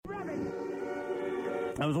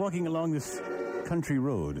I was walking along this country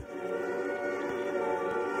road.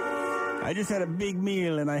 I just had a big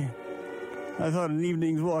meal, and I thought an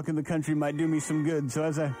evening's walk in the country might do me some good. So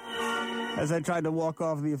as I tried to walk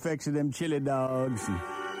off the effects of them chili dogs and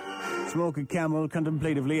smoke a Camel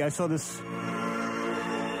contemplatively, I saw this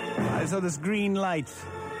green light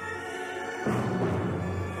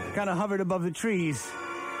kind of hovered above the trees.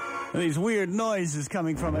 And these weird noises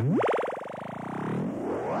coming from it.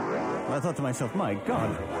 I thought to myself, my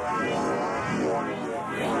God.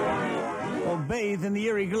 Well, bathed in the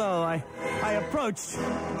eerie glow, I approached,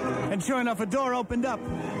 and sure enough, a door opened up,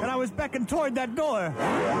 and I was beckoned toward that door.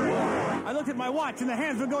 I looked at my watch, and the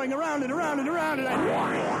hands were going around and around and around, and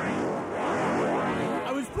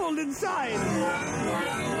I was pulled inside.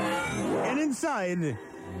 And inside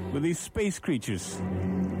were these space creatures.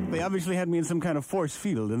 They obviously had me in some kind of force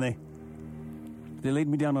field, and they laid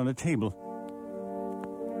me down on a table.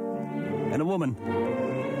 And a woman,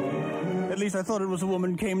 at least I thought it was a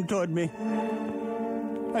woman, came toward me.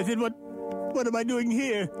 I said, what am I doing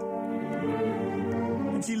here?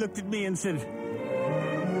 And she looked at me and said,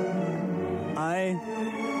 I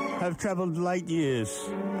have traveled light years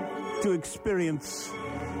to experience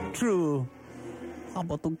true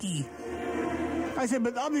Habatuki. I said,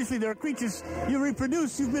 but obviously there are creatures you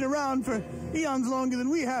reproduce. You've been around for eons longer than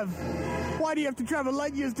we have. Why do you have to travel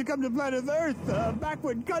light years to come to planet Earth, a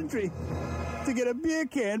backward country, to get a beer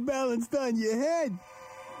can balanced on your head?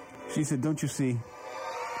 She said, don't you see?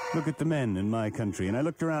 Look at the men in my country. And I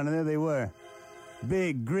looked around, and there they were.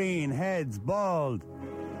 Big, green heads, bald,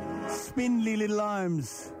 spindly little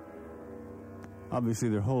arms. Obviously,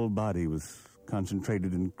 their whole body was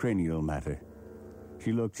concentrated in cranial matter.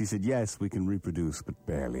 She looked, she said, yes, we can reproduce, but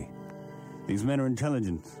barely. These men are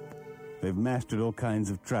intelligent. They've mastered all kinds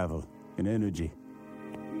of travel and energy,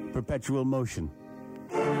 perpetual motion,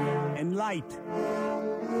 and light.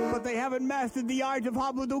 But they haven't mastered the art of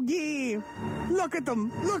Habudogi. Look at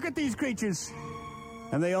them. Look at these creatures.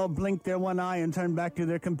 And they all blinked their one eye and turned back to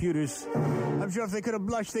their computers. I'm sure if they could have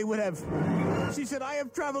blushed, they would have. She said, I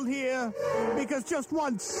have traveled here because just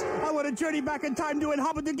once I want to journey back in time doing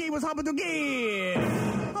Habudogi was Habudogi.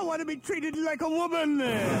 I want to be treated like a woman.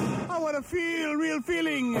 I want to feel real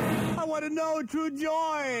feeling. I want to know true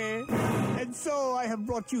joy. And so I have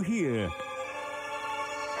brought you here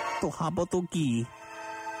to Habudogi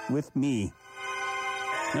with me.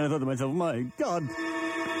 And I thought to myself, my God.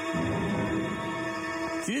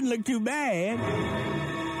 She didn't look too bad.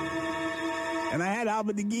 And I had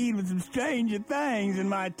Habudogi with some stranger things in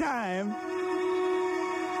my time.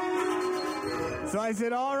 So I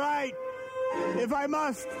said, all right, if I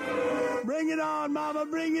must, bring it on, Mama,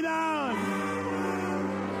 bring it on.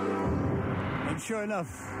 And sure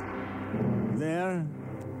enough, there,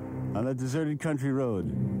 on a deserted country road,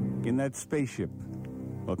 in that spaceship,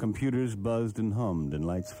 while computers buzzed and hummed and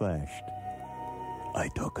lights flashed, I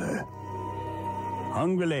took her.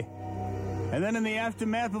 Hungrily. And then in the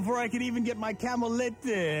aftermath, before I could even get my camel lit,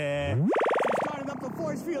 started up the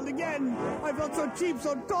force field again. I felt so cheap,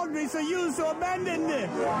 so tawdry, so used, so abandoned.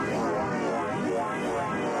 And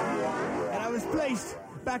I was placed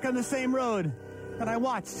back on the same road. And I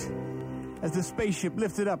watched as the spaceship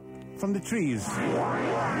lifted up from the trees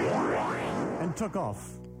and took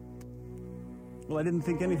off. Well, I didn't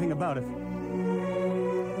think anything about it.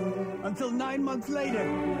 Until 9 months later,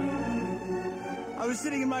 I was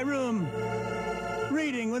sitting in my room,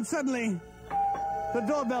 reading, when suddenly the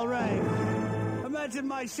doorbell rang. Imagine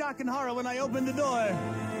my shock and horror when I opened the door,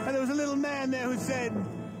 and there was a little man there who said,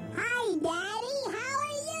 Hi, Daddy, how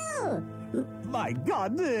are you? My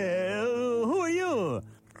God, who are you?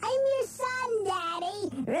 I'm your son, Daddy.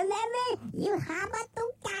 Remember, you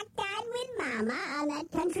habatukakan with Mama on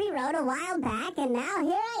that country road a while back, and now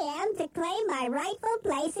here I am to claim my rightful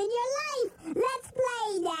place in your life. Let's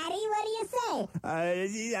play, Daddy. What do you say?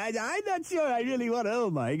 I'm not sure I really want to. Oh,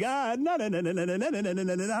 my God. No.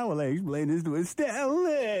 How will I explain this to Estelle?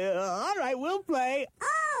 All right, we'll play.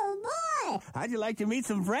 Oh, boy. How'd you like to meet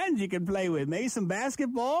some friends you can play with? Maybe some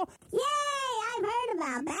basketball? Yay, I've heard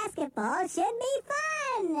about basketball. Should be fun.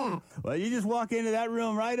 Well, you just walk into that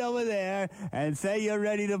room right over there and say you're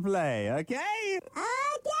ready to play, okay? Okay, here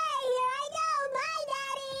I go. Bye,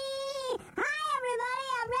 Daddy. Hi, everybody.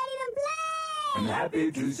 I'm ready to play. I'm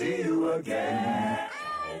happy to see you again.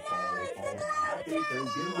 Oh, no, it's the Happy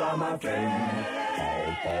because you are my friend.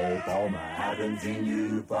 I haven't seen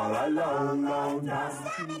you for a long, long time.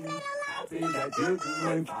 Happy that you're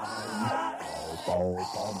doing fine.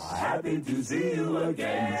 Happy to see you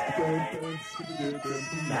again.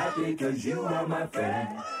 Happy because you are my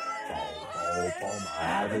friend. I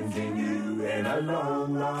haven't seen you in a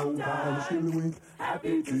long, long time. Skillywink,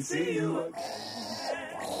 happy to see you again.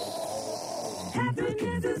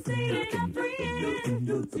 Happiness is seeing a friend,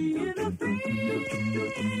 seeing a friend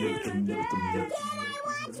again. Can I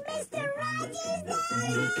watch Mr. Rogers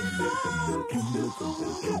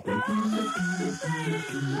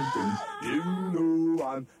You know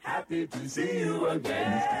I'm happy to see you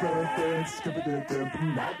again.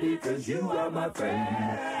 Happy because you are my friend.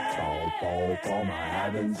 I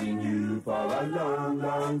haven't seen you for a long,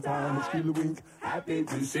 long time. Skillywink, happy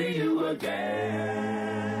to see you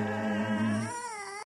again.